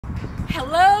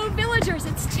Hello villagers,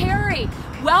 it's Terry.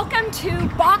 Welcome to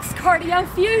Box Cardio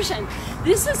Fusion.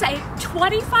 This is a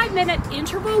 25-minute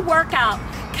interval workout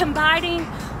combining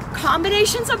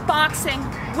combinations of boxing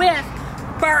with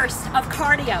bursts of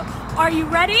cardio. Are you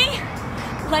ready?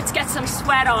 Let's get some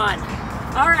sweat on.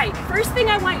 All right, first thing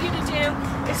I want you to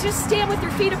do is just stand with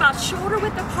your feet about shoulder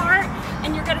width apart,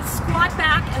 and you're gonna squat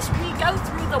back as we go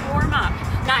through the warm-up.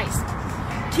 Nice.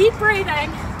 Keep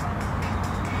breathing.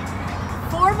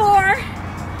 4 more,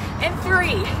 and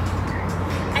 3,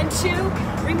 and 2.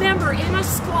 Remember, in a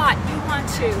squat, you want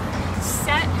to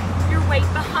set your weight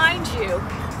behind you.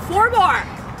 4 more,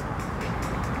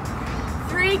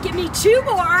 3, give me 2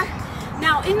 more.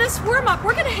 Now, in this warm-up,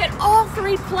 we're gonna hit all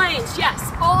 3 planes. Yes,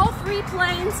 all 3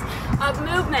 planes of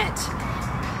movement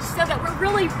so that we're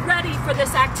really ready for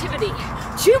this activity.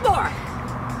 2 more.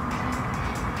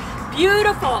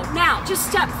 Beautiful. Now, just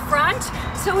step front.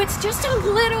 So it's just a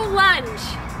little lunge.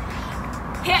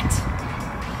 Hit,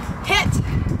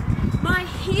 hit. My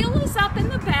heel is up in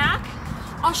the back.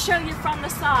 I'll show you from the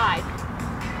side.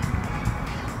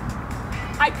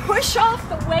 I push off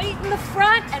the weight in the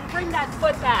front and bring that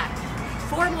foot back.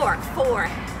 4 more, 4,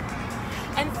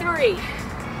 and 3,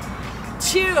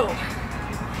 2.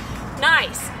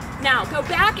 Nice. Now go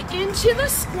back into the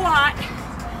squat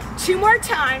 2 more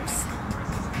times.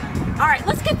 All right,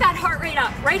 let's get that heart rate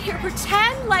up. Right here,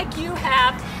 pretend like you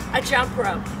have a jump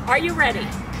rope. Are you ready?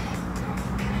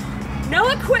 No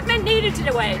equipment needed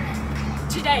today,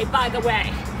 by the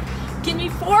way. Give me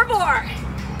 4 more.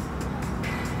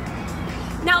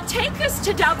 Now take this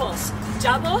to doubles.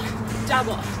 Double,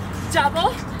 double,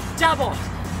 double, double.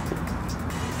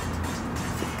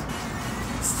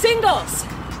 Singles.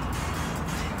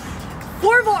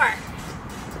 4 more.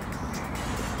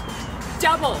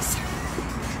 Doubles.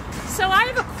 So I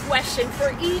have a question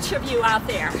for each of you out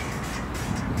there.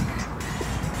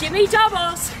 Give me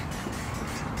doubles.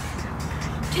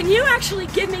 Can you actually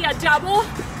give me a double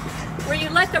where you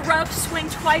let the rope swing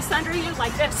twice under you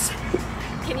like this?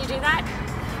 Can you do that?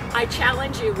 I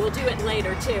challenge you, we'll do it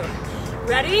later too.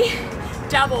 Ready?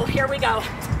 Double, here we go.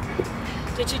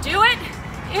 Did you do it?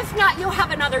 If not, you'll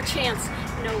have another chance.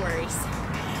 No worries.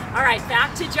 All right,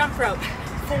 back to jump rope.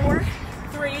 4,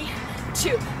 3,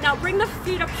 2. Now bring the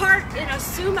feet apart in a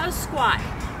sumo squat.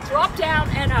 Drop down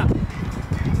and up.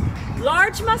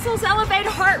 Large muscles elevate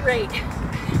heart rate.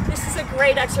 This is a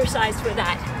great exercise for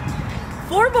that.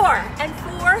 4 more, and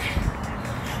 4,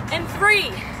 and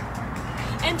 3,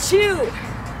 and 2,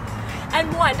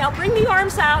 and 1. Now bring the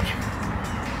arms out.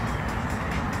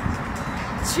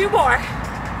 2 more.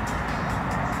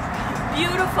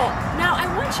 Beautiful. Now I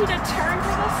want you to turn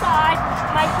to the side.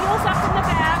 My heels up in the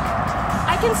back.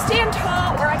 I can stand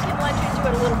tall or I can let you do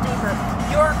it a little deeper.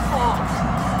 Your call.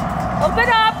 Open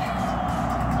up.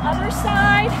 Other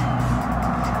side.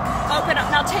 Open up.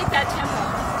 Now take that tempo.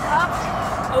 Up.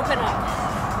 Open up.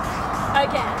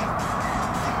 Again.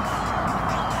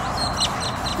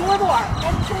 4 more.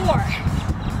 And 4.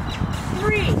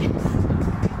 3.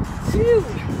 2.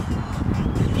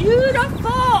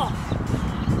 Beautiful.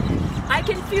 I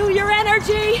can feel your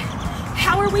energy.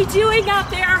 How are we doing out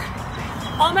there?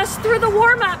 Almost through the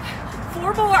warm-up.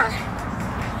 4 more.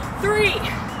 3,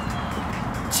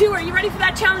 2. Are you ready for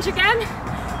that challenge again?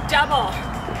 Double.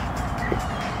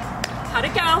 How'd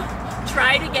it go?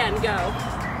 Try it again. Go.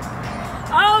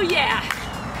 Oh yeah.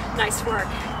 Nice work.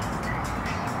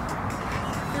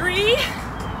 3,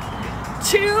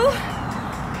 2,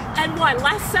 and 1.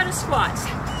 Last set of squats.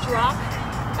 Drop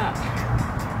up.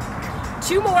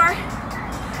 2 more.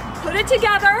 Put it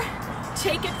together.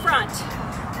 Take it front.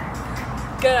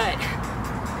 Good.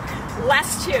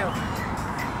 Last 2.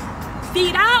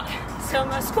 Feet out.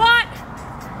 Sumo squat.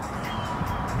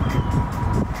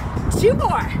 2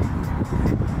 more.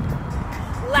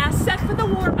 Last set for the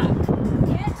warm-up.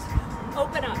 Hit.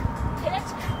 Open up. Hit.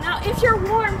 Now, if you're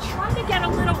warm, try to get a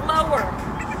little lower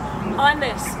on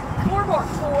this. 4 more.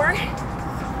 4,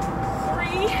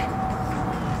 3,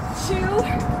 2,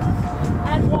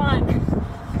 and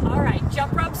 1. All right,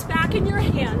 jump ropes back in your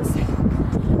hands.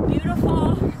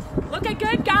 Beautiful. Looking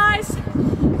good, guys.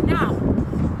 Now,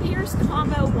 here's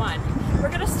combo 1. We're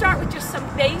gonna start with just some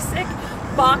basic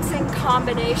boxing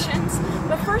combinations,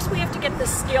 but first we have to get the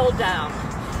skill down.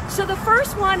 So the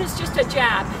first one is just a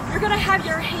jab. You're gonna have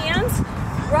your hands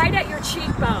right at your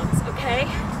cheekbones, okay?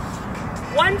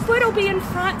 1 foot will be in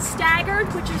front,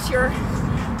 staggered, which is your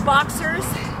boxer's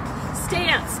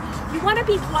stance. You wanna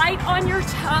be light on your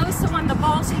toes, so on the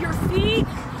balls of your feet,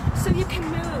 so you can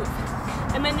move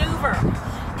and maneuver.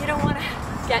 You don't wanna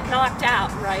get knocked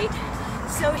out, right?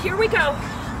 So here we go.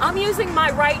 I'm using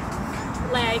my right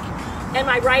leg and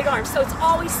my right arm. So it's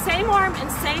always same arm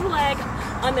and same leg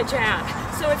on the jab.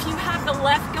 So if you have the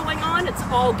left going on, it's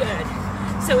all good.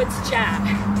 So it's jab.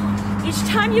 Each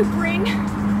time you bring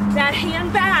that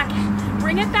hand back,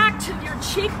 bring it back to your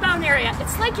cheekbone area.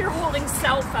 It's like you're holding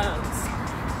cell phones.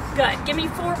 Good, give me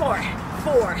 4 more.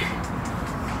 4.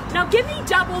 Now give me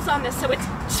doubles on this. So it's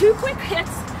 2 quick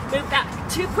hits, move back.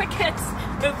 2 quick hits,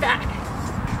 move back.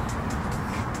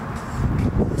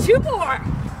 2 more.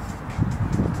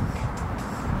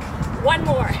 1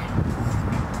 more.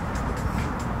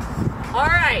 All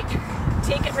right,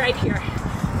 take it right here.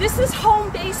 This is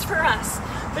home base for us.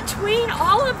 Between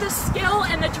all of the skill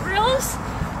and the drills,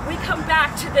 we come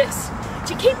back to this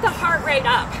to keep the heart rate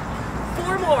up.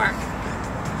 4 more.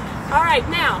 All right,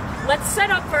 now let's set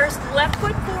up first. Left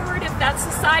foot forward if that's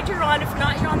the side you're on. If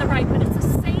not, you're on the right, but it's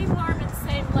the same arm and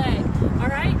same leg. All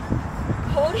right,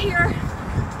 hold here.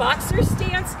 Boxer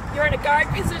stance. You're in a guard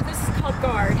position. This is called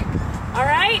guard. All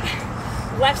right,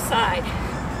 left side,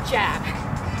 jab.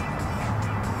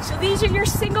 So these are your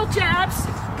single jabs.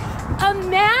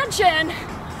 Imagine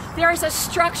there's a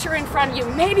structure in front of you,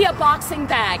 maybe a boxing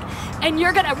bag, and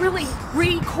you're gonna really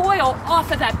recoil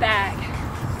off of that bag.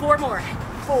 4 more.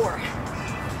 4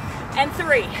 and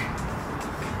 3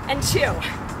 and 2.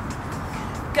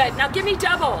 Good. Now give me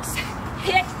doubles.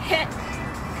 Hit, hit,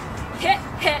 hit,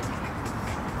 hit.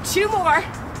 2 more.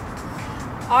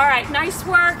 All right, nice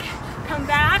work. Come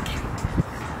back.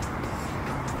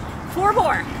 4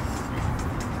 more.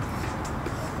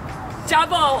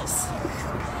 Doubles.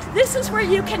 This is where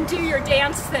you can do your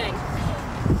dance thing.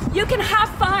 You can have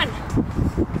fun,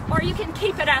 or you can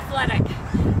keep it athletic.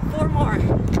 4 more.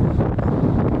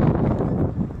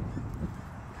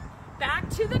 Back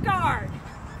to the guard.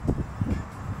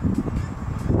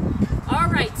 All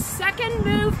right, second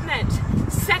movement,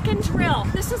 second drill.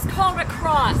 This is called a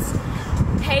cross.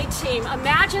 Hey team,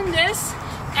 imagine this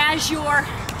as your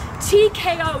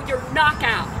TKO, your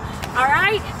knockout. All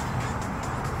right?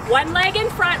 1 leg in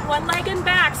front, 1 leg in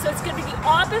back. So it's gonna be the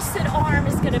opposite arm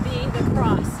is gonna be the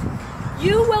cross.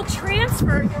 You will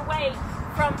transfer your weight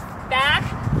from back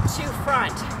to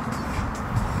front.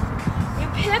 You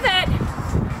pivot,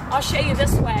 I'll show you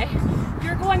this way.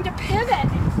 You're going to pivot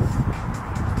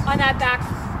on that back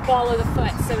ball of the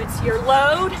foot. So it's your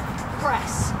load,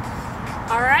 press.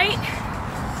 All right?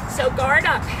 So guard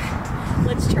up.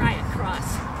 Let's try it.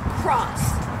 Cross,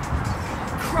 cross,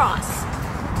 cross,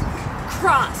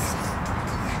 cross.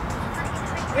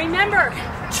 Remember,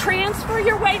 transfer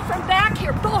your weight from back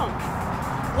here. Boom.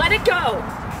 Let it go.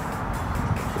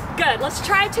 Good. Let's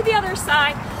try it to the other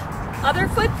side. Other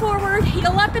foot forward,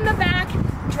 heel up in the back.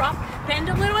 Drop, bend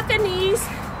a little at the knees.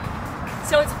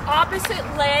 So it's opposite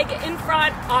leg in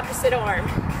front, opposite arm.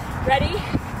 Ready?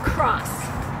 Cross,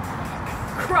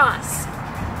 cross,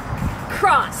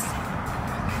 cross.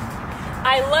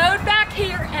 I load back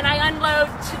here and I unload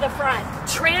to the front.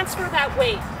 Transfer that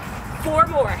weight. 4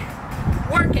 more.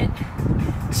 Work it.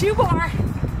 2 more.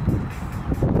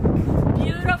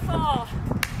 Beautiful.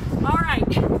 All right.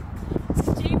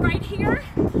 Stay right here.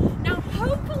 Now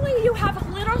hopefully you have a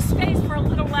little space for a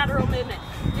little lateral movement.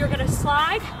 You're gonna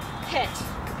slide, hit,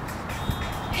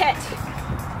 hit,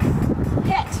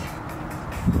 hit.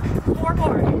 4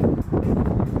 more.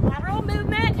 Lateral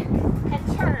movement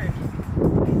and turn.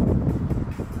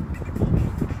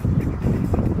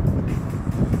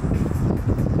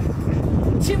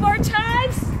 Two more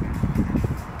times.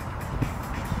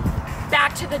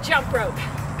 Back to the jump rope.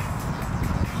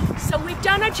 So we've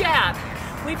done a jab,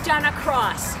 we've done a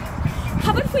cross.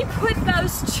 How about if we put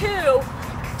those 2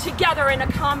 together in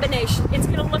a combination? It's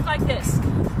gonna look like this.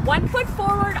 1 foot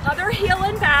forward, other heel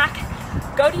and back.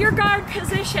 Go to your guard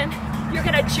position. You're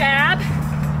gonna jab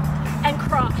and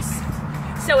cross.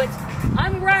 So it's,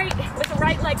 I'm right with the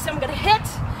right leg, so I'm gonna hit,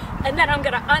 and then I'm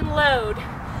gonna unload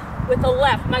with the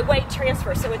left, my weight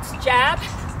transfer. So it's jab,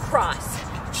 cross,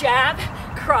 jab,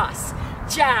 cross,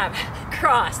 jab,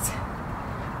 cross.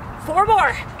 4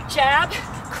 more. Jab,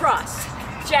 cross,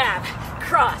 jab,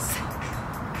 cross.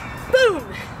 Boom.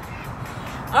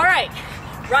 All right,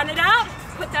 run it out.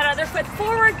 Put that other foot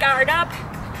forward, guard up.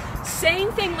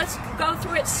 Same thing, let's go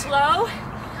through it slow.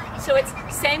 So it's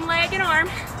same leg and arm.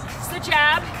 It's the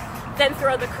jab, then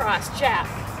throw the cross. Jab,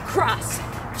 cross,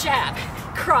 jab,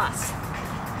 cross.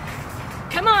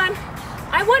 Come on,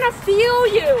 I wanna feel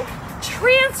you.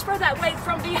 Transfer that weight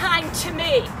from behind to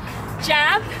me.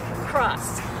 Jab,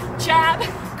 cross, jab,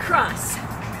 cross.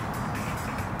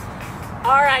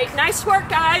 All right, nice work,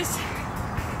 guys.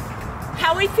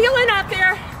 How we feeling out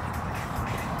there?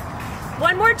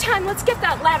 One more time, let's get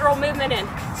that lateral movement in.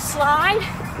 Slide,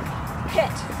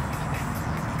 hit,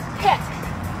 hit.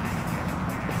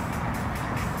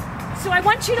 So I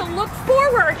want you to look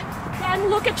forward, then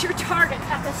look at your target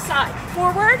at the side.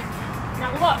 Forward,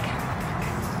 now look.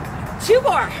 2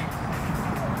 more.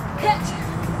 Hit.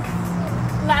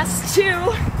 Last 2.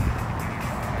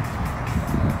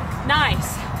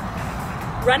 Nice.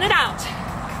 Run it out.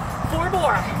 4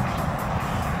 more.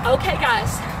 Okay,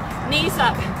 guys. Knees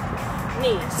up.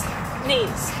 Knees,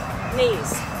 knees,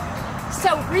 knees.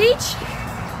 So reach.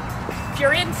 If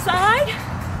you're inside,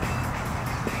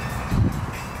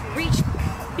 reach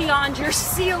beyond your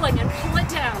ceiling and pull it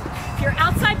down. If you're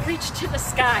outside, reach to the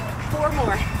sky. 4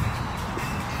 more.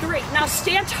 3. Now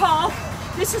stand tall.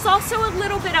 This is also a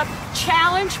little bit of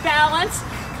challenge, balance,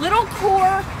 little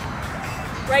core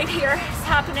right here is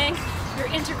happening.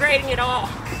 You're integrating it all.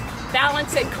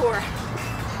 Balance and core.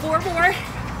 4 more.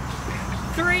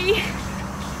 3,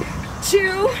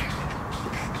 2.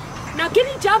 Now give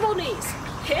me double knees.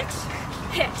 Hit,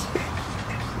 hit.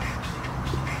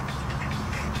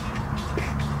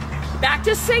 Back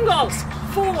to singles.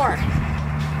 4,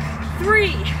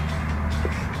 3,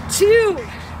 2.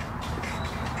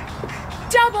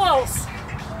 Doubles.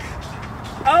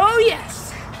 Oh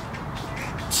yes.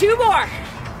 2 more.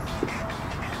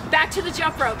 Back to the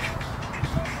jump rope.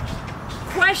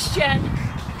 Question.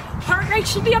 Heart rate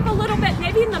should be up a little bit,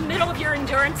 maybe in the middle of your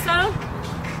endurance zone.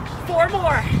 4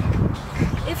 more.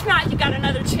 If not, you got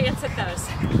another chance at those.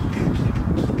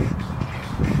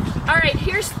 All right,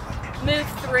 here's move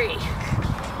 3.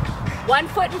 1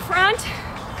 foot in front,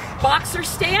 boxer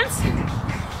stance.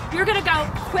 You're gonna go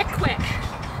quick, quick.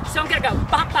 So I'm gonna go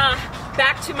ba-ba,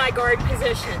 back to my guard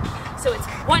position. So it's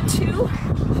 1, 2,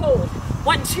 hold.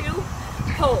 1, 2,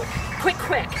 hold. Quick,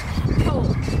 quick,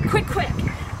 hold. Quick, quick,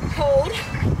 hold.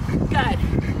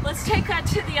 Good. Let's take that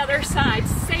to the other side.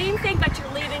 Same thing, but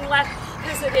you're leading left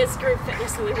because it is group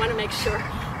fitness, so we want to make sure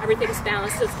everything's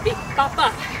balanced. So it's be ba-ba.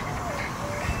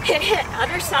 Hit, hit.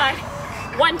 Other side.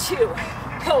 1, 2,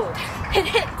 hold. Hit,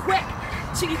 hit, quick.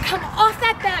 So you come off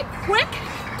that bag quick,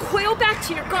 coil back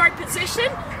to your guard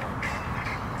position.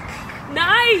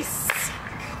 Nice.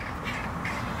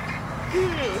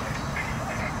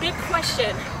 Big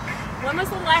question. When was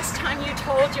the last time you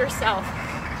told yourself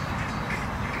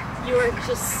you were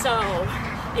just so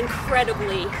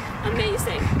incredibly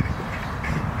amazing?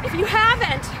 If you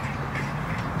haven't,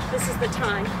 this is the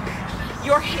time.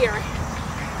 You're here.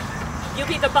 You'll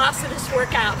be the boss of this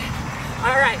workout.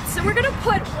 All right, so we're gonna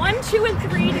put 1, 2, and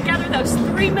 3 together, those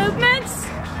 3 movements.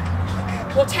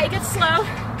 We'll take it slow.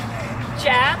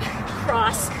 Jab,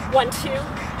 cross, 1, 2,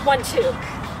 1, 2.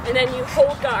 And then you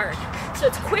hold guard. So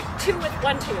it's quick 2 with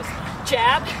 1, 2s.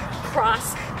 Jab,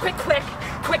 cross, quick, quick,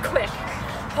 quick, quick.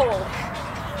 Hold.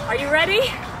 Are you ready?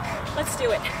 Let's do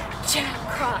it. Jab,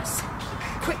 cross,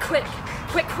 quick, quick,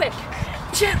 quick, quick.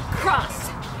 Jab,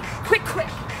 cross, quick, quick,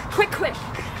 quick, quick.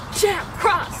 Jab,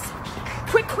 cross,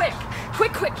 quick, quick,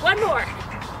 quick, quick. 1 more.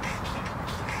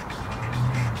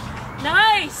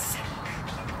 Nice.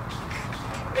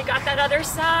 We got that other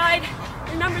side.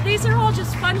 Remember, these are all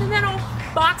just fundamental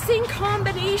boxing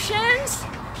combinations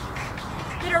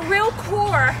that are real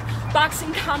core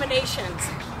boxing combinations.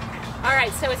 All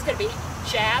right, so it's gonna be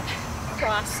jab,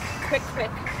 cross, quick,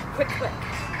 quick, quick, quick.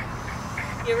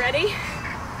 You ready?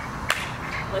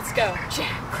 Let's go.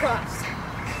 Jab, cross,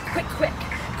 quick, quick,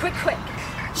 quick, quick.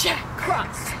 Jab,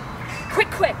 cross, quick,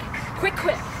 quick, quick,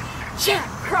 quick. Jab,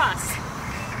 cross.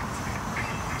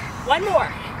 1 more.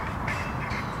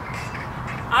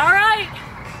 All right.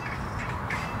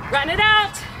 Run it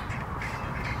out.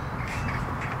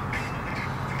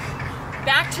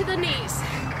 Back to the knees.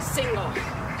 Single.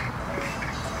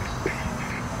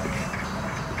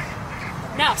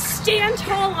 Now stand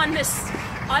tall on this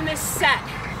set.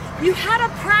 You had a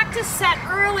practice set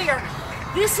earlier.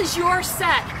 This is your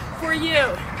set for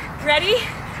you. Ready?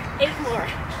 8 more.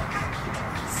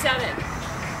 7,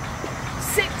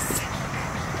 6.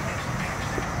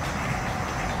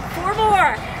 4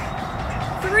 more.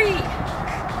 3,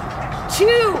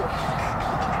 2.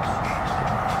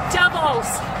 Doubles.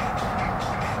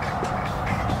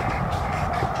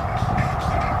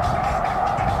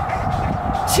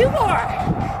 Two more.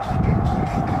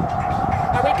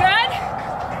 Are we good?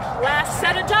 Last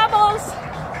set of doubles.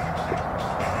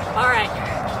 All right,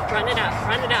 run it out,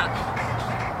 run it out.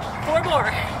 4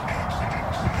 more.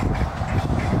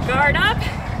 Guard up.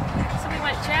 So we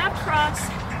went jab, cross,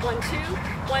 1, 2,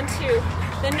 1, 2.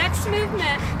 The next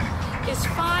movement is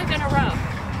 5 in a row.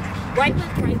 Right,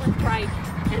 left, right,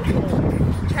 and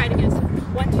hold. Try it again. So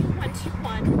 1, 2, 1, 2,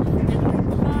 1, and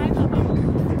hold 5 of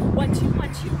them. 1, 2,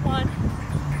 1, 2, 1.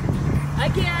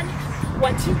 Again,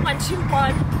 1, 2, 1, 2,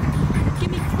 1.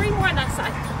 Give me 3 more on that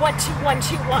side. 1, 2, 1,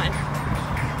 2, 1.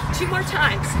 2 more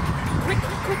times. Quick,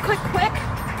 quick, quick, quick, quick.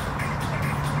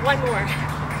 One more.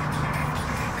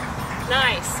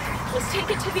 Nice. Let's take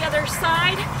it to the other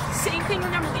side. Same thing,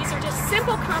 remember, these are just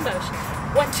simple combos.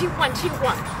 1, 2, 1, 2,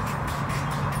 1.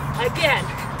 Again.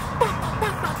 Bah, bah,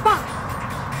 bah, bah, bah.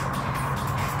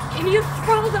 Can you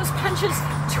throw those punches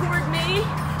toward me?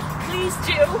 Please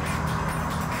do.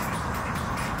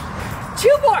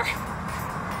 2 more.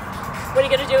 What are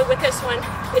you gonna do with this one?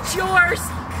 It's yours.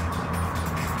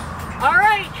 All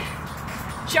right,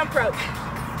 jump rope.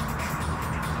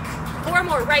 4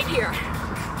 more right here.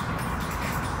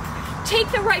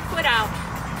 Take the right foot out.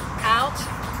 Out,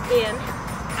 in,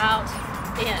 out,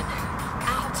 in,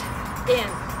 out, in.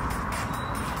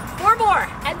 4 more,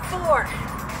 and 4,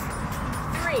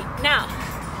 3. Now,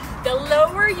 the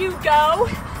lower you go,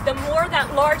 the more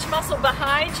that large muscle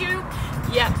behind you,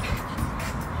 yep,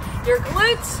 your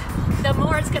glutes, the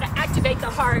more it's gonna activate the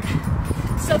heart.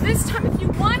 So this time, if you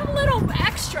want a little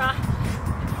extra,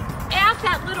 add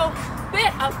that little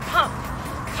bit of pump.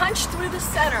 Punch through the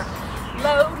center.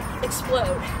 Load,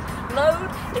 explode.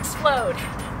 Load, explode.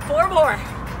 4 more.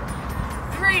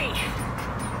 3,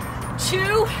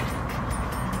 2,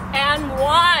 and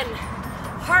 1.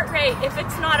 Heart rate, if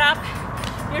it's not up,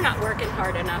 you're not working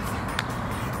hard enough.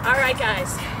 All right,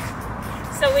 guys.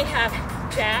 So we have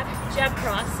jab, jab,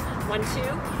 cross. 1, 2,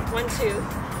 1, 2,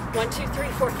 1, 2, 3,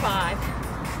 4, 5.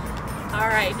 All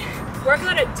right, we're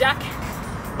gonna duck,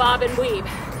 bob, and weave.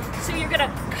 So you're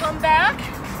gonna come back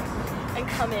and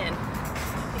come in.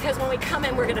 Because when we come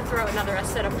in, we're gonna throw another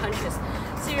set of punches.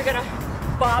 So you're gonna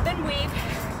bob and weave.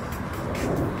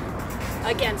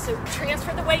 Again, so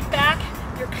transfer the weight back.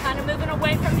 You're kind of moving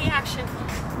away from the action.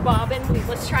 Bob and weave.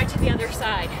 Let's try to the other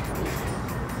side.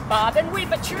 Bob and weave,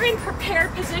 but you're in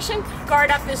prepared position. Guard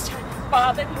up this time.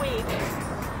 Bob and weave.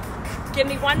 Give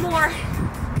me 1 more.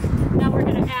 Now we're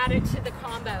gonna add it to the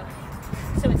combo.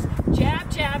 So it's jab,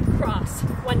 jab, cross.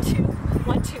 1, 2,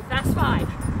 1, 2. That's 5.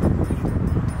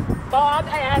 Bob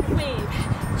and weave.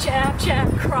 Jab,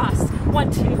 jab, cross.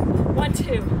 1, 2, 1,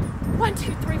 2. 1,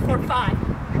 2, 3, 4, 5.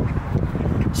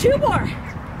 2 more.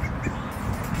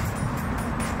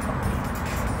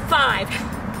 5.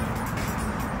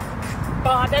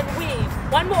 Bob and weave.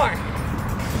 1 more.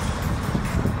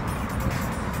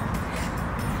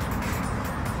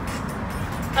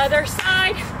 Other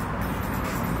side.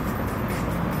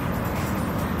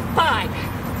 5.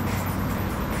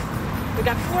 We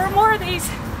got 4 more of these.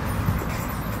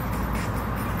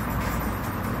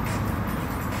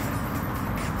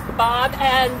 Bob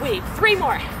and weave. 3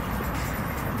 more.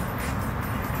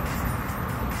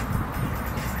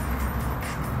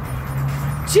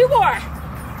 Two more.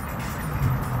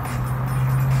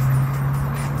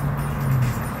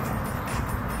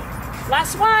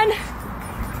 Last one.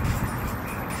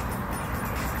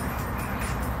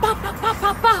 Ba, ba, ba,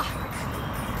 ba, ba.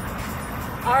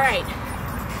 All right.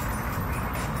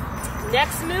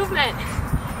 Next movement.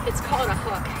 It's called a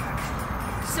hook.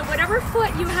 So whatever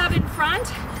foot you have in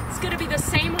front, it's going to be the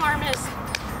same arm as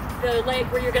the leg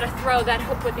where you're going to throw that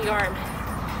hook with the arm.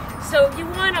 So you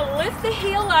want to lift the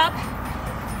heel up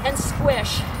and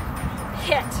squish,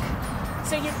 hit.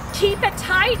 So you keep it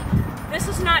tight. This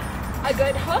is not a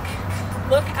good hook.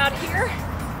 Look out here,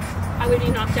 I would be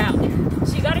knocked out.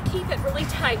 So you gotta keep it really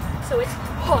tight. So it's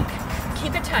hook,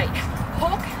 keep it tight.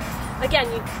 Hook,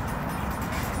 again, you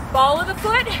ball of the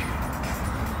foot.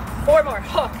 4 more,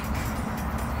 hook,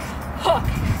 hook,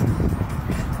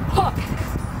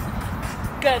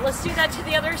 hook. Good, let's do that to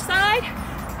the other side.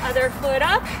 Other foot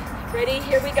up, ready,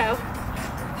 here we go.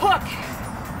 Hook,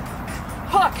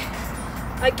 hook,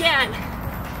 again.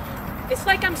 It's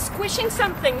like I'm squishing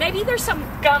something. Maybe there's some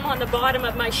gum on the bottom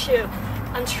of my shoe.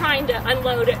 I'm trying to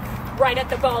unload it right at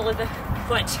the ball of the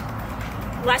foot.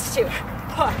 Last 2.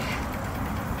 Hook.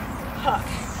 Hook.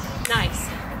 Nice.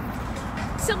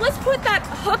 So let's put that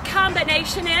hook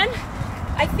combination in.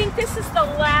 I think this is the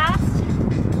last.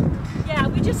 Yeah,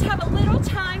 we just have a little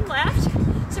time left.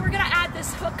 So we're gonna add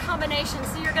this hook combination.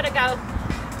 So you're gonna go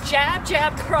jab,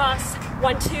 jab, cross.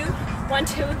 1, 2, 1,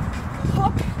 2,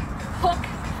 hook, hook,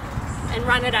 and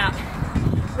run it out.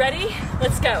 Ready?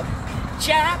 Let's go.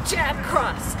 Jab, jab,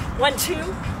 cross. 1, 2,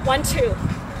 1, 2.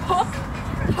 Hook,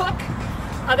 hook.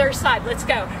 Other side. Let's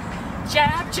go.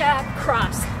 Jab, jab,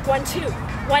 cross. 1, 2,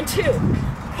 1, 2.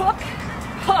 Hook,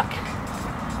 hook.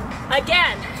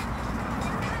 Again.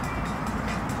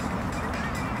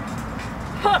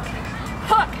 Hook,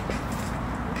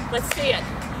 hook. Let's see it.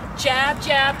 Jab,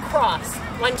 jab, cross.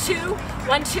 1, 2,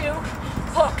 1, 2.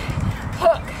 Hook,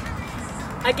 hook.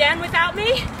 Again without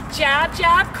me. Jab,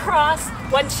 jab, cross.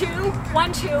 1, 2,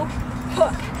 1, 2.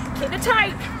 Hook. Keep it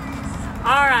tight.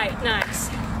 All right, nice.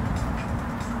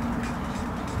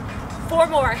 4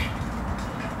 more.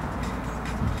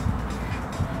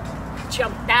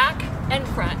 Jump back and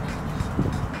front.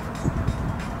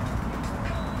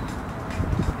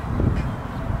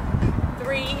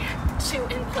 3, 2,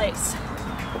 in place.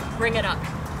 Bring it up.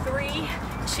 3,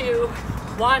 2,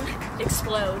 1,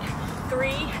 explode.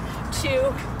 3,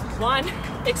 2, 1,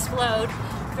 explode.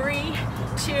 3,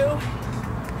 2.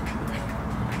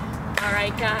 All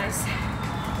right, guys.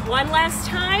 One last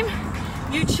time.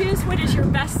 You choose what is your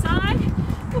best side.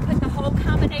 We'll put the whole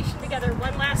combination together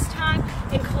one last time,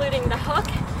 including the hook,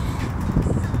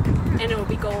 and it will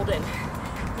be golden.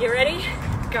 You ready?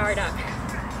 Guard up.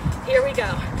 Here we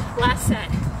go. Last set.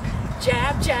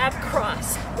 Jab, jab,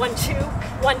 cross. 1, 2,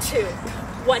 1, 2.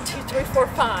 1, 2, 3, 4,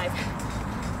 5.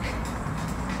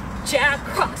 Jab,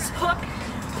 cross, hook,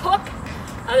 hook.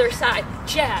 Other side.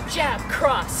 Jab, jab,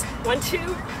 cross. 1, 2,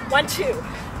 1, 2.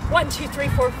 1, 2, 3,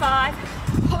 4, 5.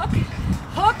 Hook,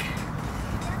 hook.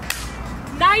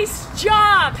 Nice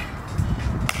job.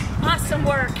 Awesome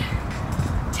work.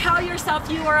 Tell yourself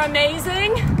you are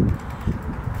amazing.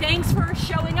 Thanks for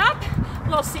showing up.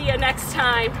 We'll see you next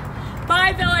time.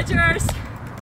 Bye, villagers.